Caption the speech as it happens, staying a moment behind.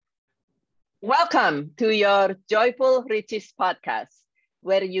Welcome to your Joyful Riches podcast,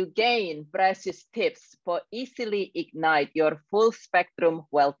 where you gain precious tips for easily ignite your full spectrum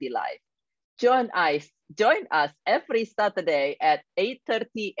wealthy life. Join us every Saturday at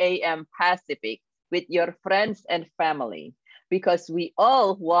 8:30 a.m. Pacific with your friends and family because we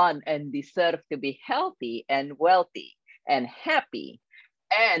all want and deserve to be healthy and wealthy and happy.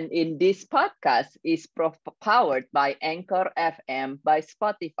 And in this podcast is powered by Anchor FM by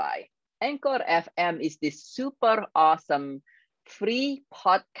Spotify. Anchor FM is this super awesome free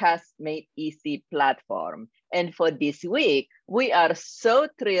podcast made easy platform. And for this week, we are so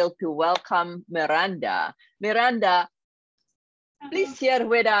thrilled to welcome Miranda. Miranda, please share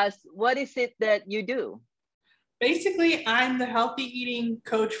with us what is it that you do? Basically, I'm the healthy eating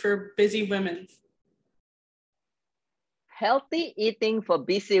coach for busy women. Healthy eating for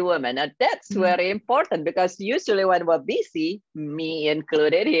busy women. And that's very important because usually when we're busy, me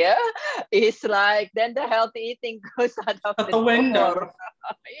included here, it's like then the healthy eating goes out of the window.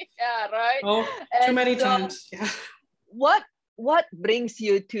 Yeah, right. Oh, too many times. Yeah. What brings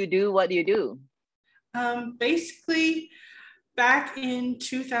you to do what you do? Basically, back in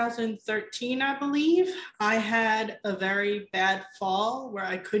 2013, I believe, I had a very bad fall where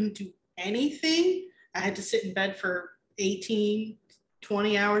I couldn't do anything. I had to sit in bed for 18,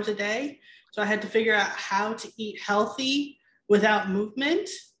 20 hours a day. So I had to figure out how to eat healthy without movement.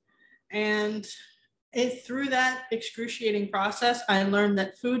 And through that excruciating process, I learned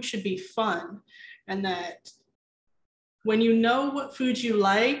that food should be fun and that when you know what foods you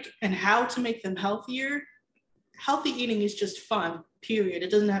like and how to make them healthier, healthy eating is just fun, period.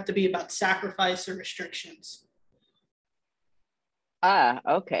 It doesn't have to be about sacrifice or restrictions.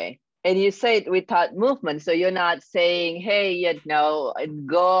 Okay. And you said without movement, so you're not saying, hey,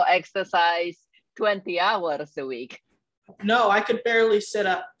 go exercise 20 hours a week. No, I could barely sit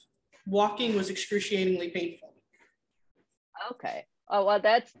up. Walking was excruciatingly painful. Okay. Oh, well,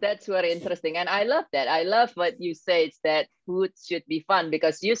 that's very interesting. And I love that. I love what you say, it's that food should be fun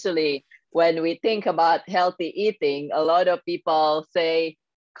because usually when we think about healthy eating, a lot of people say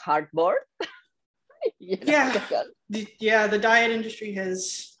cardboard. Yeah, the diet industry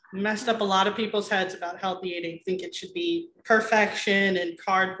has messed up a lot of people's heads about healthy eating. Think it should be perfection and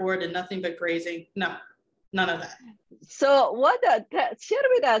cardboard and nothing but grazing. No, none of that. So share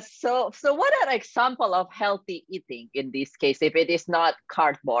with us, so what are examples of healthy eating in this case, if it is not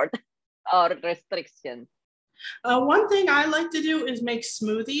cardboard or restriction? One thing I like to do is make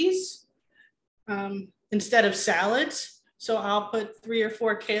smoothies instead of salads. So I'll put 3 or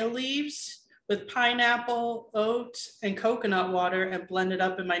 4 kale leaves with pineapple, oats, and coconut water and blend it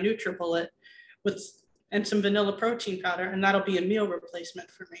up in my NutriBullet and some vanilla protein powder, and that'll be a meal replacement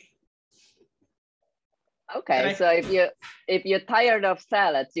for me. Okay, so if you're tired of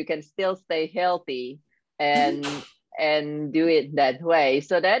salads, you can still stay healthy and do it that way.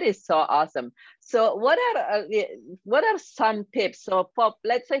 So that is so awesome. So what are some tips? So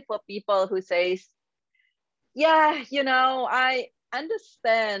let's say for people who says, yeah, I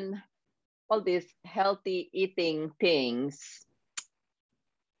understand all these healthy eating things,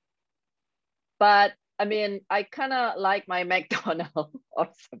 but I mean, I kind of like my McDonald's or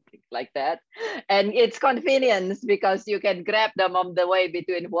something like that. And it's convenience because you can grab them on the way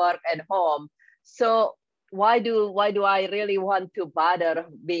between work and home. So why do I really want to bother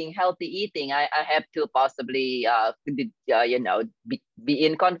being healthy eating? I have to possibly, be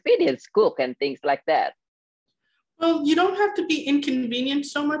inconvenienced, cook and things like that. Well, you don't have to be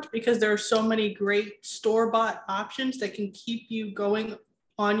inconvenienced so much because there are so many great store-bought options that can keep you going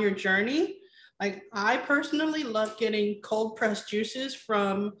on your journey. Like I personally love getting cold pressed juices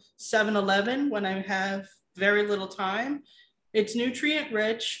from 7-Eleven when I have very little time. It's nutrient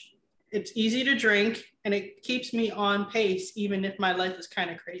rich, it's easy to drink, and it keeps me on pace even if my life is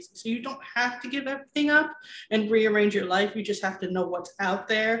kind of crazy. So you don't have to give everything up and rearrange your life. You just have to know what's out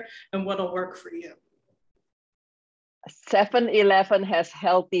there and what'll work for you. 7-Eleven has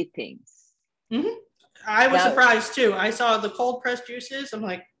healthy things. Mm-hmm. I was surprised too. I saw the cold pressed juices. I'm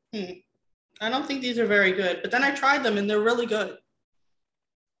like, I don't think these are very good. But then I tried them and they're really good.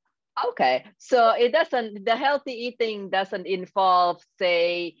 Okay, so the healthy eating doesn't involve,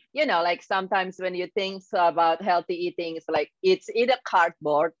 say, like sometimes when you think about healthy eating, it's like it's either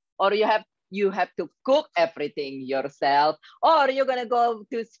cardboard or you have to cook everything yourself, or you're going to go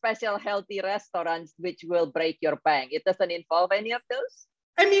to special healthy restaurants, which will break your bank. It doesn't involve any of those?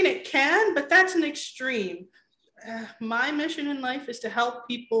 I mean, it can, but that's an extreme. My mission in life is to help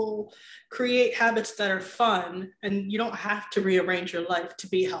people create habits that are fun, and you don't have to rearrange your life to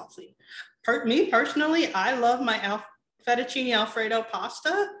be healthy. Me personally, I love my fettuccine Alfredo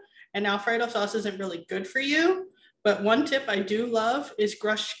pasta, and Alfredo sauce isn't really good for you. But one tip I do love is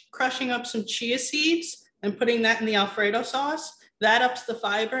crushing up some chia seeds and putting that in the Alfredo sauce. That ups the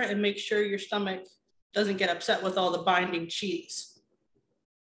fiber and makes sure your stomach doesn't get upset with all the binding cheese.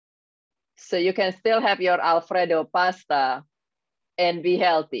 So you can still have your Alfredo pasta and be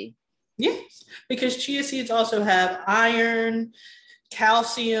healthy. Yes, because chia seeds also have iron,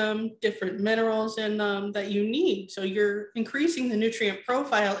 calcium, different minerals in them that you need. So you're increasing the nutrient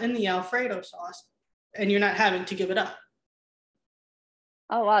profile in the Alfredo sauce and you're not having to give it up.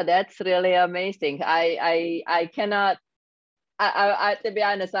 Oh wow, that's really amazing. I cannot. To be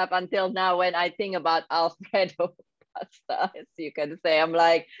honest, up until now, when I think about Alfredo pasta, as you can say, I'm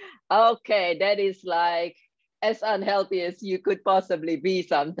like, okay, that is like as unhealthy as you could possibly be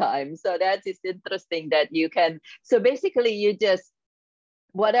sometimes. So that is interesting that you can. So basically, you just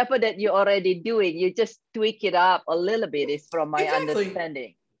whatever that you're already doing, you just tweak it up a little bit. Is from my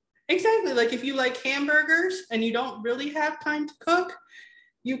understanding. Exactly. Like if you like hamburgers and you don't really have time to cook,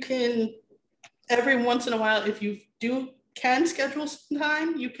 you can every once in a while, if you can schedule some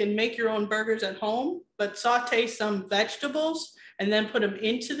time, you can make your own burgers at home, but saute some vegetables and then put them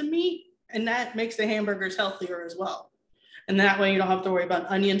into the meat. And that makes the hamburgers healthier as well. And that way you don't have to worry about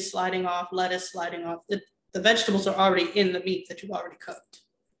onions sliding off, lettuce sliding off. The vegetables are already in the meat that you've already cooked.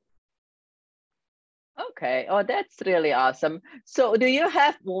 Okay. Oh, that's really awesome. So do you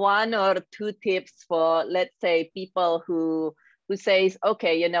have one or two tips for, let's say, people who says,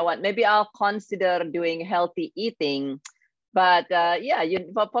 okay, you know what, maybe I'll consider doing healthy eating, but yeah,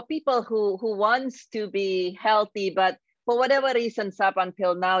 for people who wants to be healthy, but for whatever reasons up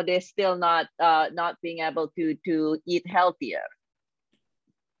until now, they're still not being able to eat healthier?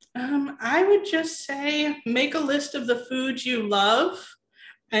 I would just say make a list of the foods you love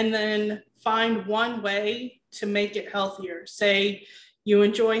and then find one way to make it healthier. Say you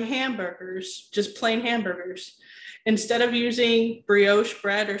enjoy hamburgers, just plain hamburgers. Instead of using brioche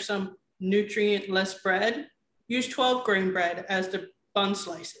bread or some nutrient-less bread, use 12-grain bread as the bun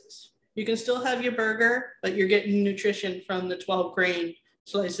slices. You can still have your burger, but you're getting nutrition from the 12-grain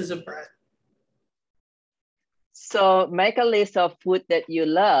slices of bread. So make a list of food that you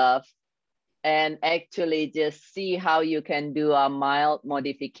love and actually just see how you can do a mild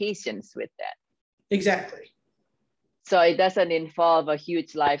modifications with that. Exactly. So it doesn't involve a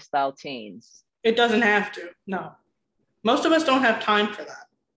huge lifestyle change. It doesn't have to, no. Most of us don't have time for that,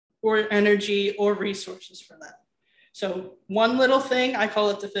 or energy or resources for that. So one little thing, I call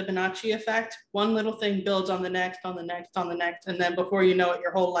it the Fibonacci effect. One little thing builds on the next, on the next, on the next. And then before you know it,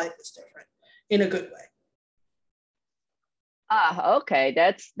 your whole life is different in a good way. Ah, okay,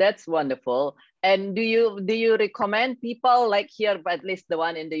 that's wonderful. And do you recommend people like here, at least the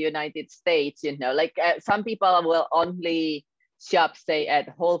one in the United States, you know, like some people will only shop, say, at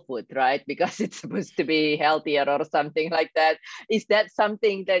Whole Food, right? Because it's supposed to be healthier or something like that. Is that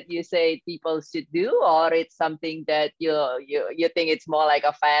something that you say people should do, or it's something that you think it's more like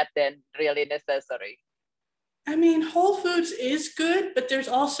a fad than really necessary? I mean, Whole Foods is good, but there's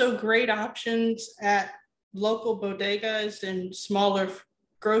also great options at local bodegas and smaller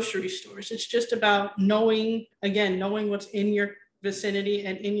grocery stores. It's just about knowing what's in your vicinity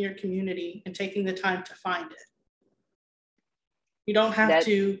and in your community and taking the time to find it. You don't have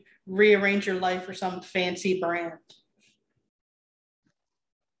to rearrange your life for some fancy brand.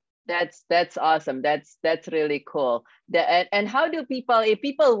 That's awesome. That's really cool. And how do people, if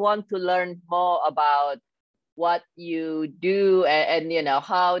people want to learn more about what you do and you know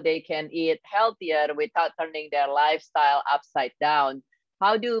how they can eat healthier without turning their lifestyle upside down,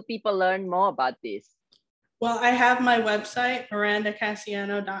 how do people learn more about this? Well, I have my website,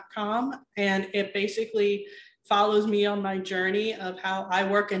 mirandacasiano.com, and it basically follows me on my journey of how I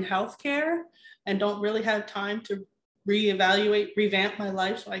work in healthcare and don't really have time to revamp my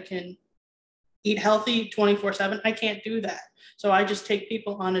life so I can eat healthy 24/7. I can't do that. So I just take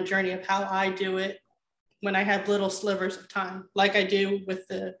people on a journey of how I do it when I have little slivers of time, like I do with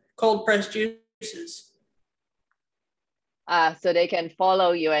the cold pressed juices. So they can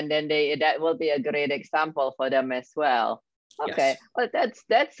follow you, and then that will be a great example for them as well. Okay, yes. Well,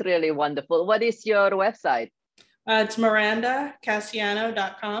 that's really wonderful. What is your website? It's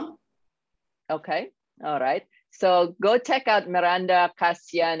mirandacasiano.com. Okay, all right. So go check out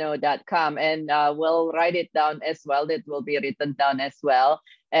mirandacasiano.com, and we'll write it down as well. It will be written down as well.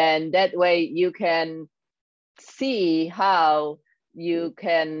 And that way you can see how you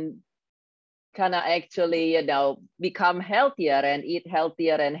can kind of actually, you know, become healthier and eat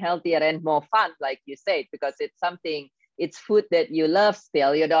healthier and more fun, like you said, because it's food that you love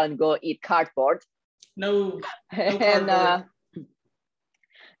still. You don't go eat cardboard. No And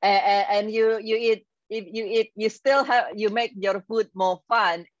and you eat, if you eat, you still have, you make your food more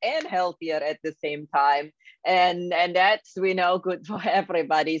fun and healthier at the same time, and that's, we know, good for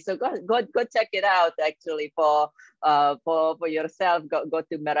everybody. So go check it out, actually, for yourself. Go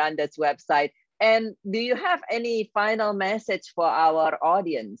to Miranda's website. And do you have any final message for our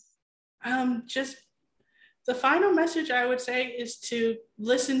audience? Just the final message I would say is to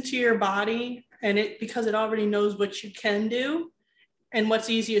listen to your body, and because it already knows what you can do and what's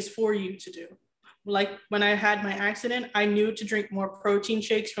easiest for you to do. Like when I had my accident, I knew to drink more protein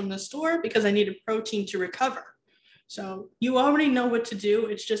shakes from the store because I needed protein to recover. So you already know what to do.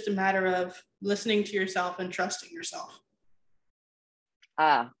 It's just a matter of listening to yourself and trusting yourself.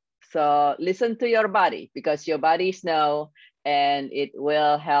 So listen to your body, because your bodies know, and it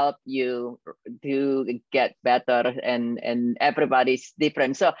will help you to get better, and everybody's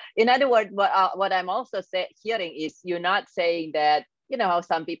different. So in other words, what I'm also hearing is, you're not saying that, you know how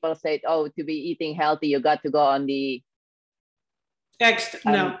some people say, oh, to be eating healthy, you got to go on the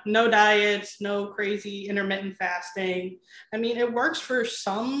no diets, no crazy intermittent fasting. I mean, it works for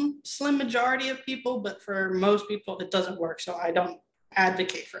some slim majority of people, but for most people, it doesn't work. So I don't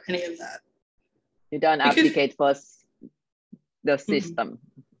advocate for any of that. You don't advocate for the system.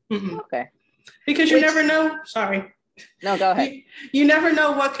 Mm-hmm. Okay. Because you never know. Sorry. No, go ahead. You never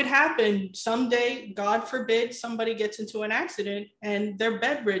know what could happen. Someday, God forbid, somebody gets into an accident and they're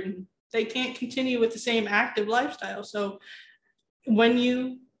bedridden. They can't continue with the same active lifestyle. So when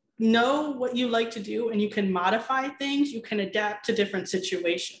you know what you like to do and you can modify things, you can adapt to different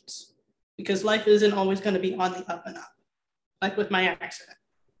situations, because life isn't always going to be on the up and up, like with my accident.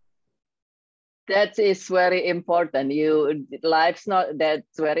 That is very important. That's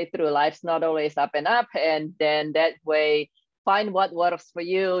very true. Life's not always up and up. And then that way, find what works for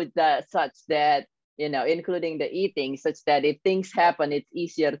you, such that, including the eating, such that if things happen, it's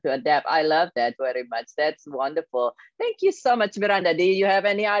easier to adapt. I love that very much. That's wonderful. Thank you so much, Miranda. Do you have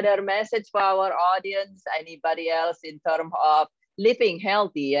any other message for our audience? Anybody else, in terms of living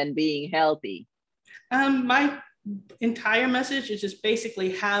healthy and being healthy? My entire message is just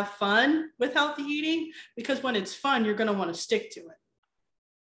basically have fun with healthy eating, because when it's fun, you're going to want to stick to it.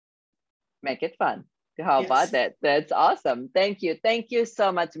 Make it fun. How about that? That's awesome. Thank you. Thank you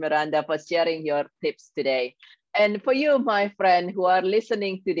so much, Miranda, for sharing your tips today. And for you, my friend, who are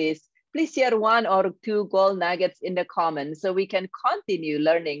listening to this, please share 1 or 2 gold nuggets in the comments so we can continue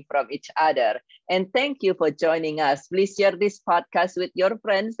learning from each other. And thank you for joining us. Please share this podcast with your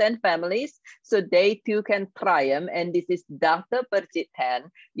friends and families so they too can triumph. And this is Dr. Perchit Tan,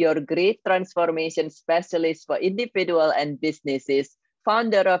 your Grief Transformation Specialist for individual and businesses,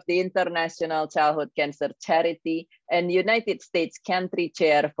 founder of the International Childhood Cancer Charity, and United States Country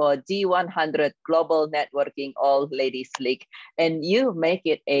Chair for G100 Global Networking All Ladies League. And you make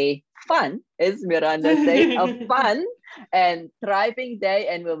it a fun, as Miranda said, a fun and thriving day.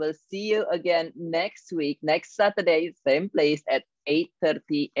 And we will see you again next week, next Saturday, same place at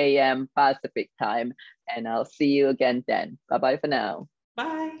 8:30 a.m. Pacific time. And I'll see you again then. Bye-bye for now.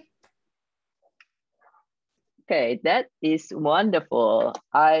 Bye. Okay, that is wonderful.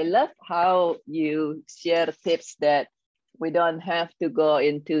 I love how you share tips that we don't have to go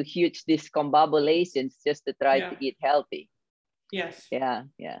into huge discombobulations just to try to eat healthy. Yes. Yeah.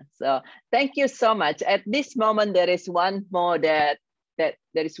 So thank you so much. At this moment, there is one more that there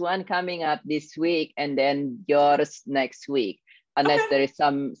is one coming up this week, and then yours next week, unless there is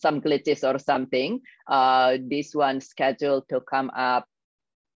some glitches or something. This one scheduled to come up.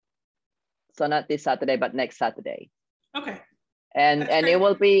 So not this Saturday, but next Saturday. Okay. And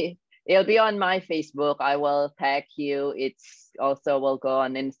it'll be on my Facebook. I will tag you. It's also will go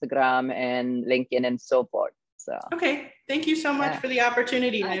on Instagram and LinkedIn and so forth. So okay. Thank you so much for the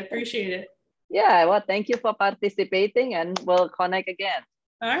opportunity. I appreciate it. Yeah, well, thank you for participating, and we'll connect again.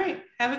 All right. Have a